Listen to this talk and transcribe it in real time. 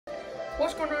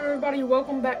What's going on, everybody?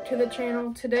 Welcome back to the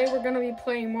channel. Today we're going to be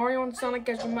playing Mario and Sonic,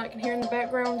 as you might can hear in the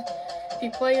background if you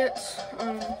play it.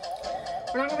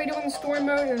 We're not going to be doing the story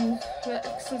mode, and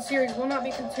the series will not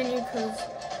be continued because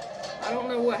I don't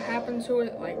know what happened to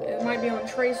it. Like, it might be on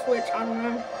Trey Switch, I don't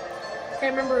know.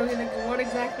 Can't remember what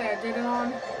exactly I did it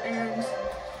on, and it's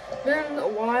been a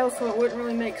while, so it wouldn't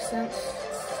really make sense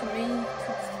to me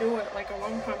to do it like a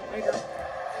long time later.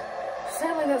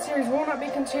 Sadly, that series will not be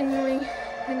continuing,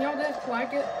 and y'all did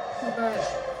like it, but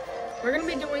we're going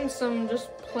to be doing some just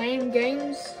playing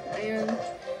games, and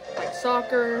like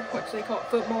soccer, which they call it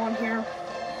football in here,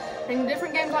 and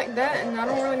different games like that, and I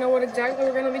don't really know what exactly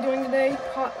we're going to be doing today.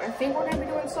 I think we're going to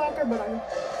be doing soccer, but I'm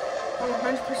not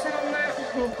 100% on that.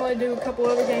 We'll probably do a couple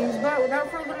other games, but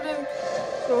without further ado,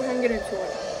 let's go ahead and get into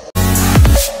it.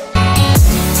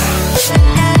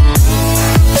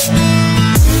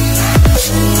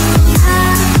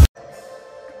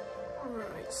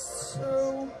 Alright,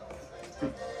 so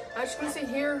as you can see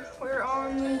here, we're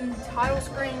on the title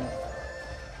screen,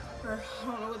 or I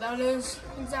don't know what that is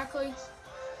exactly.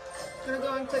 I'm gonna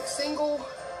go and click single,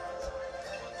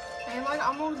 and like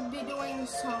I'm gonna be doing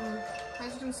some,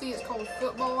 as you can see, it's called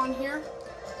football on here.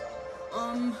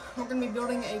 We're gonna be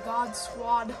building a God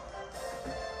squad,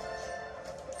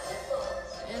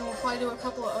 and we'll probably do a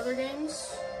couple of other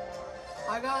games.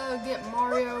 I gotta get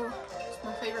Mario, it's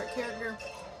my favorite character.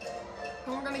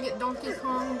 And we're gonna get Donkey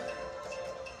Kong.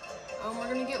 We're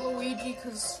gonna get Luigi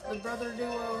because the brother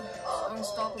duo is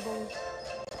unstoppable.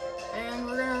 And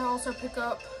we're gonna also pick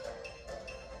up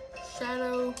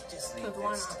Shadow, because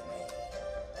why not?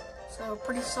 So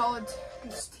pretty solid.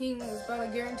 This team is about a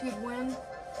guaranteed win.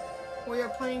 We are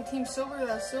playing Team Silver.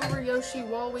 That's Silver, Yoshi,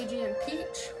 Waluigi, and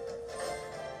Peach.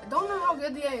 I don't know how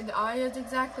good the AI is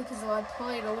exactly because I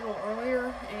played a little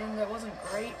earlier and it wasn't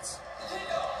great.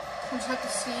 We'll just have to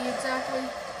see exactly.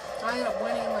 I ended up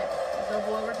winning like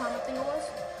double overtime, I think it was.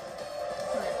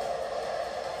 Right.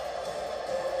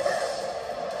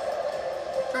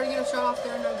 Try to get a shot off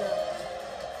there, no good.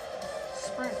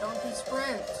 Sprint, donkey,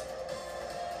 sprint.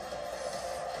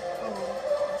 Oh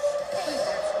gosh. Please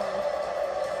don't score.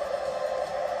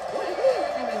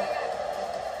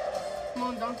 Come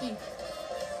on, donkey.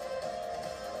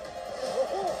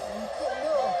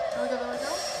 There we go.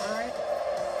 Alright.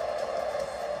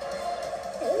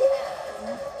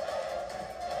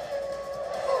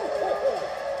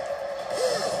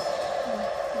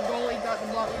 The goalie got the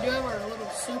block. We do have our little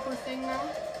super thing now.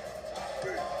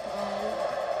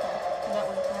 That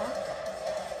one's not.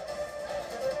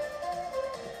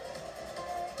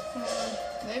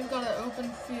 They've got an open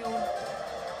field.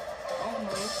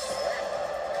 Almost.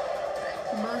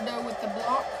 Birdo with the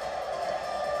block.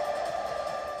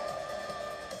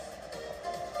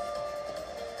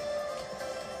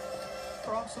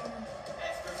 Cross him.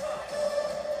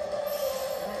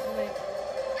 Wait.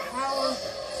 Power.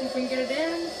 See if we can get it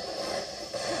in.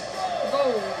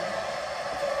 Goal.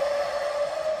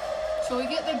 So we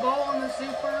get the ball on the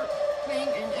super thing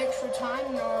in extra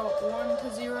time,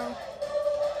 1-0.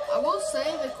 I will say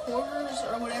the quarters,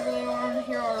 or whatever they are on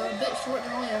here, are a bit short.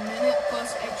 They're only a minute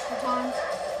plus extra time.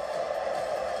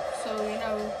 So, you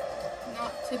know,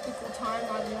 not typical time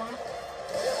I'd want.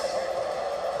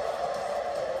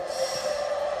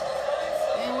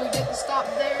 And we get the stop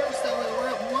there, so we're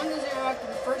up 1-0 after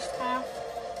the first half.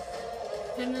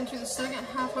 Heading into the second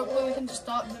half, hopefully we can just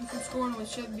stop them from scoring. We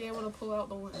should be able to pull out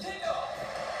the win.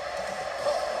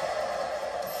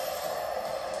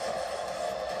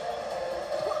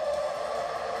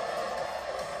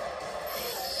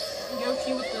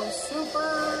 Yoshi with the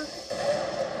super,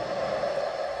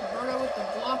 Birdo with the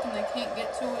block, and they can't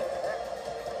get to it.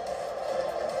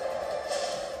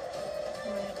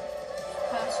 Right.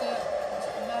 Pass it,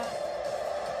 like that.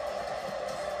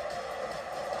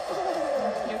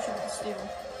 Yoshi with the steal.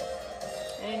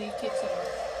 And he kicks it up.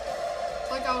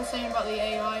 Like I was saying about the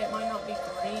AI, it might not be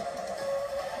great,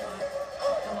 but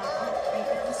I'm not great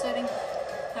the setting.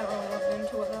 Haven't really looked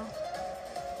into it though.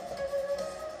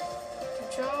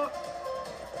 Good job.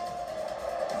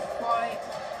 Quite.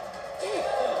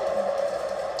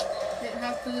 Didn't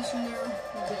have position there. A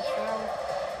big foul.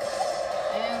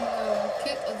 And the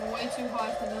kick is way too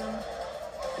high for them.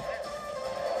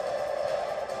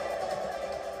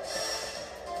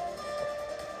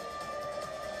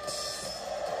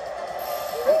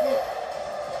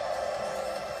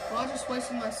 Well, I just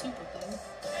wasted my super thing.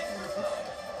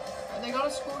 They got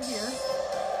a score here.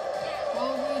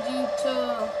 Waluigi to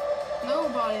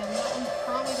nobody, and that one's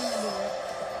probably going to do it.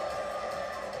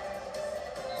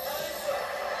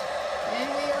 And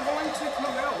we are going to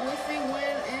come out with a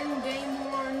win in game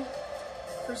 1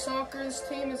 For soccer, this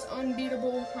team is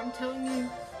unbeatable. I'm telling you,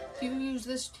 if you use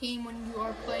this team when you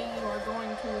are playing, you are going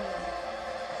to win.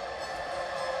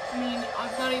 I mean,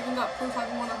 I've not even got proof I've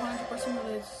won 100%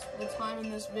 of the time in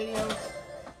this video.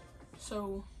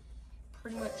 So,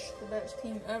 pretty much the best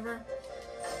team ever.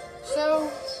 So,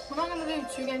 we're not going to do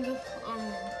 2 games of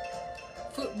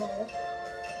football.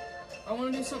 I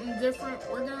want to do something different.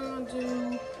 We're going to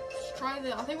do,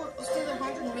 let's do the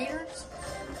 100 meters.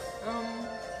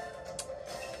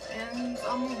 And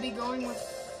I'm going to be going with,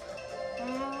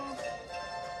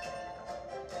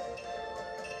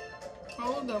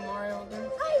 we'll go Mario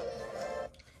again.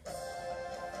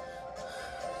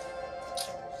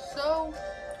 So,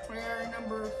 we're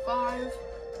number 5. You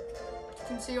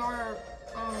can see our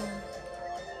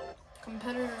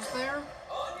competitors there.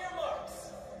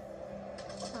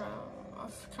 I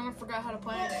kind of forgot how to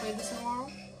play. I haven't played this in a while.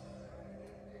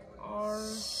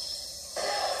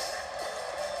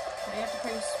 You have to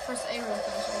press A real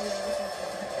fast. Oh, yeah, this one's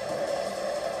good.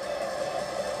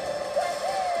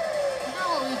 Not a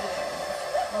little easy.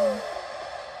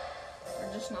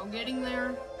 We're just now getting there.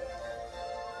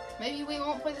 Maybe we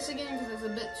won't play this again because it's a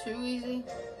bit too easy.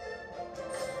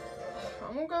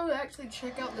 I'm gonna go actually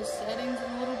check out the settings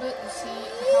in a little bit to see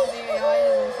how the AI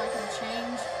is and if I can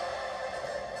change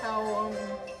how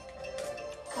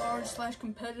hard /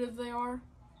 competitive they are.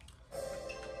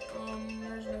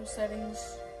 There's no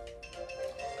settings.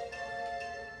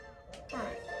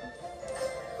 Alright.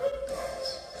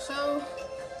 So,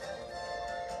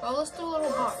 well, let's do a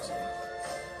little boxing.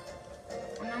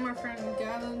 I know my friend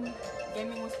Gavin,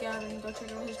 Gaming with Gavin, go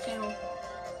check out his channel,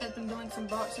 has been doing some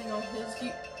boxing on his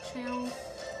YouTube channel,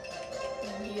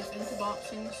 and he is into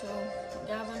boxing, so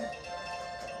Gavin,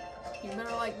 you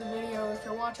better like the video if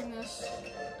you're watching this,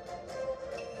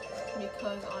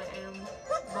 because I am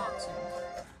boxing.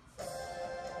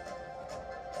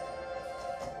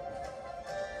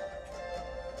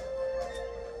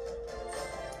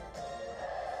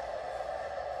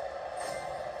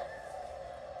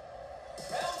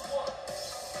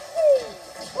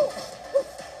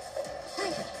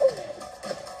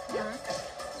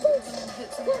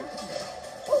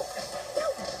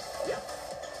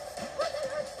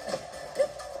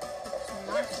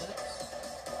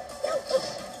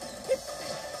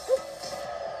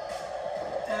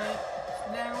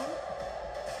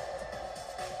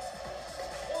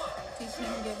 He's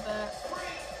gonna get back.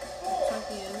 Looks like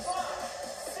he is.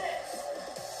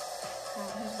 Oh,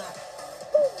 he's back.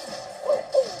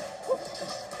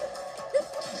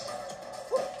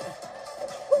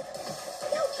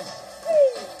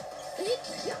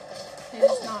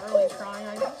 He's not really trying, I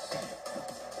guess.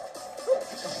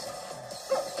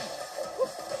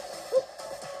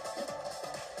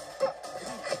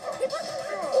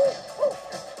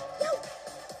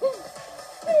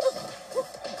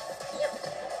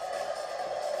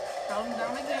 Got him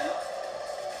down again.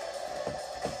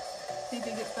 See if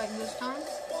he gets back this time. 1,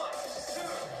 2,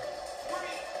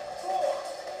 3, 4,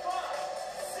 5,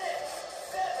 6,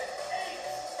 7, 8,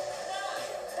 9,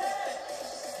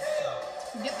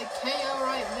 10. Get the KO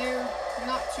right there.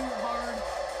 Not too hard.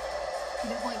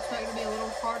 Definitely expect it to be a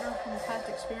little harder from past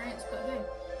experience, but hey.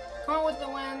 Come on with the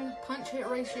win. Punch hit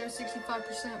ratio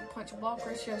 65%, punch block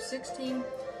ratio 16.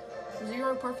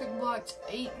 0 perfect blocks,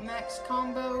 8 max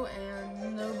combo,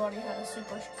 and nobody had a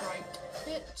super strike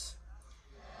hit.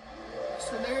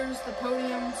 So there's the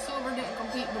podium. Silver didn't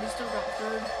compete, but he still got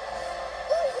 3rd.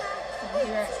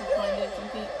 He actually played did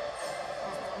compete. I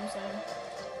don't know what I'm saying.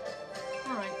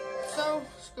 Alright, so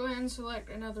let's go ahead and select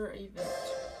another event.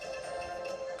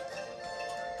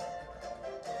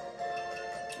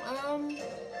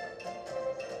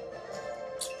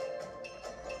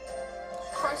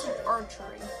 Try some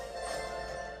archery.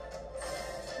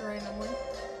 Randomly.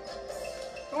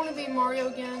 I want to be Mario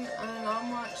again, and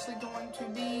I'm actually going to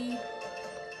be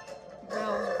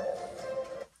Bowser.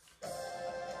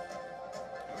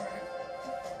 Alright.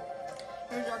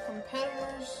 Here's our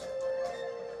competitors.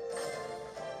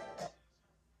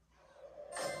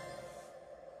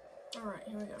 Alright,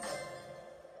 here we go.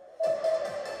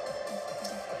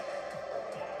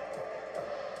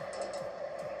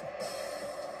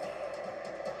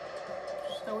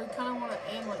 So we kind of want to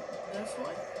aim like this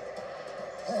way.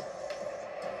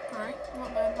 Alright,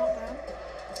 not bad, not bad.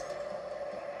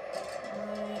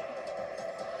 Alright.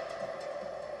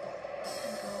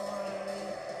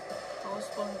 Oh, let's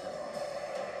split that one.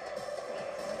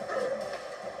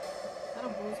 Is that a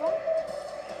bullseye?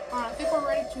 Alright, I think we're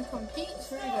ready to compete.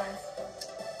 So here we go.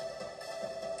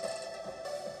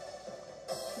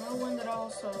 No wind at all,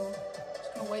 so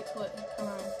just gonna wait till it kind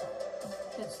of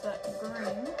hits that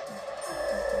green.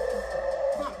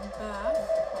 Not bad.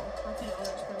 Oh, I think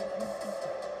that's pretty good.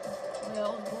 Oh yeah,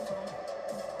 that was bullseye.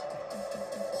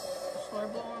 So we're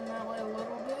blowing that way a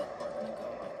little bit. We're gonna go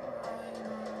like right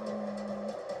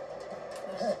around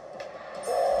there.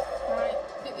 Alright,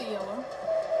 hit the yellow.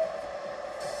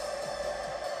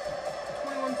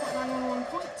 21.911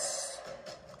 points.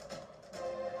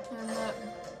 And that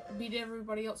beat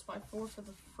everybody else by 4 for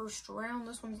the first round.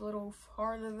 This one's a little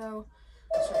harder though,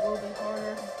 so it will be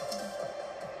harder.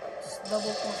 It's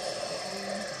double points.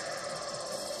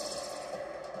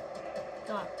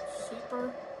 Got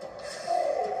super.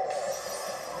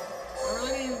 I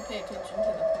really didn't even pay attention to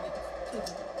the point, to the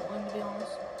one, to be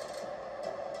honest.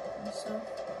 And so,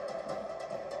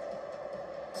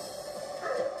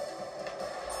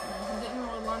 I didn't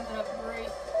really line that up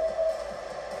great.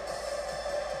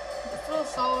 Still a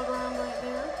solid round right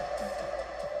there.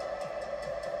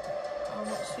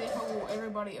 Let's see how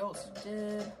everybody else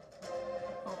did.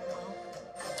 Oh well.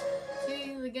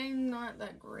 See, the game's not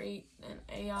that great and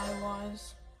AI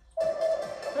wise,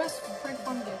 but it's a pretty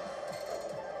fun game.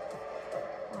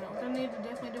 Alright, we're gonna need to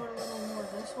definitely do it a little more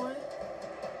this way.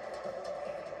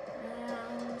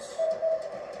 And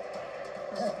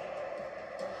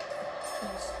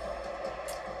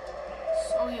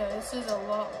oh yeah, this is a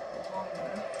lot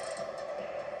longer.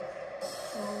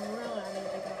 So really, I need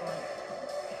to go like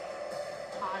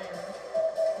higher.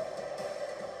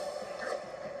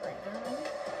 Right there, maybe?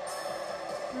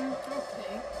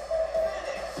 Okay.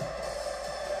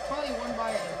 Probably won by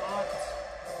a lot.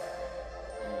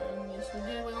 And yes, we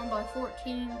did. We won by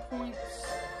 14 points.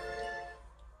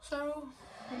 So,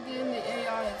 again, the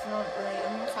AI is not great.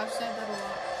 I've said that a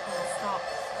lot. I'm gonna stop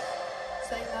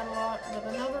saying that a lot. But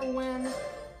another win.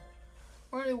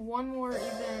 We're gonna do one more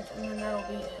event, and then that'll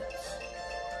be it.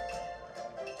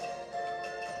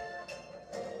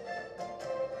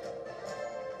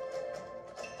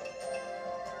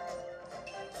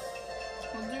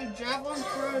 We'll do javelin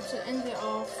throw to end it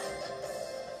off,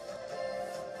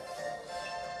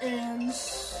 and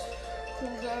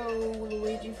we'll go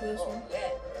Luigi for this one.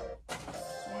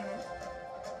 Why not?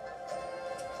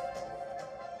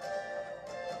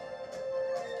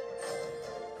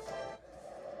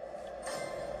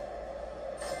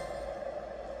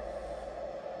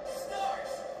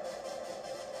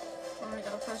 Alright,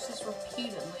 gotta press this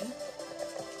repeatedly.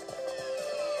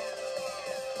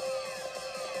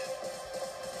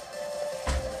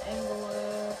 Angle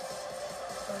it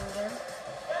over there.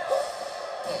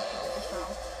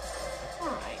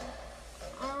 Alright.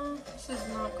 This is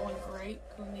not going great.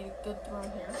 We need a good throw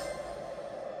here.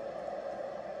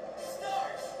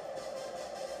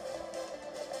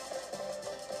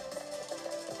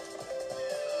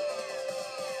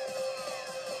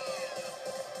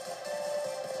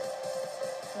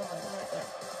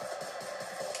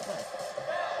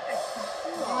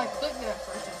 I clicked it at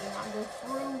first, it did not go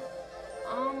through.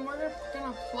 We're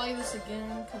gonna play this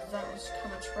again because that was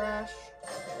kind of trash.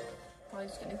 Probably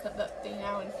just gonna cut that thing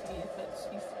out if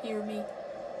you hear me.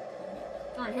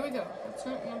 Alright, here we go.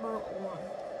 Attempt number 1.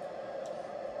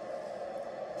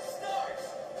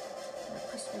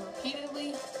 Press it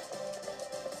repeatedly.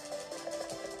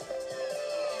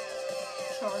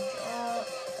 Charge up.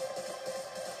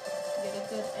 Get a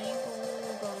good angle.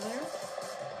 Go there.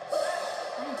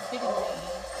 I'm kidding me.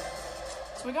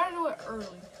 So we gotta do it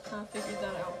early. I figured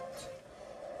that out.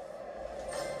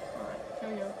 Alright, here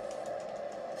we go.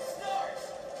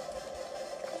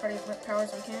 Try to use as much power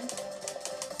as we can.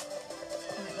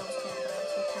 Alright, that was kind of bad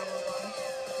for power wise.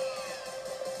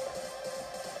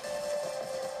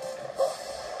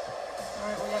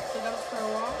 Alright, we actually got it for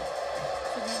a while.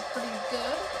 So it's pretty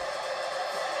good.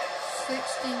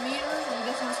 60 meters. I'm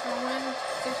guessing that's gonna win.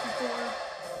 64.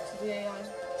 So the AI's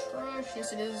trash.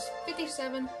 Yes, it is.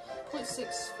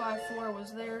 57.654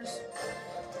 was theirs.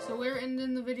 So we're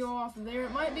ending the video off there.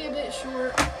 It might be a bit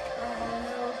short. I don't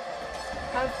know.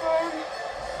 Have fun.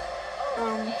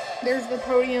 There's the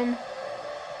podium.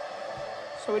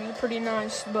 So it is pretty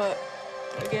nice, but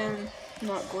again,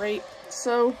 not great.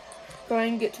 So go ahead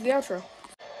and get to the outro.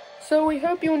 So we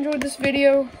hope you enjoyed this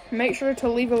video. Make sure to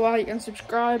leave a like and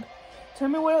subscribe. Tell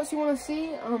me what else you want to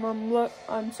see.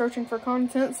 I'm searching for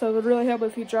content, so it would really help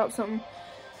if you drop something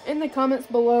in the comments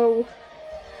below.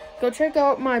 Go check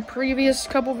out my previous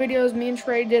couple videos. Me and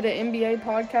Trey did an NBA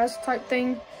podcast type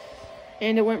thing,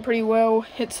 and it went pretty well.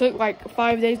 It took like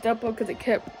 5 days to upload because it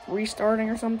kept restarting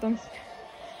or something.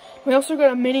 We also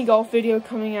got a mini golf video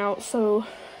coming out, so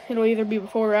it'll either be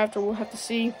before or after. We'll have to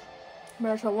see. No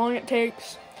matter how long it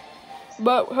takes.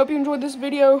 But hope you enjoyed this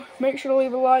video. Make sure to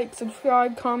leave a like,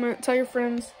 subscribe, comment, tell your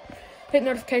friends. hit the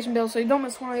notification bell so you don't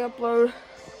miss when I upload.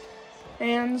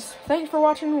 And thanks for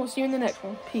watching. We'll see you in the next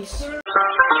one. Peace.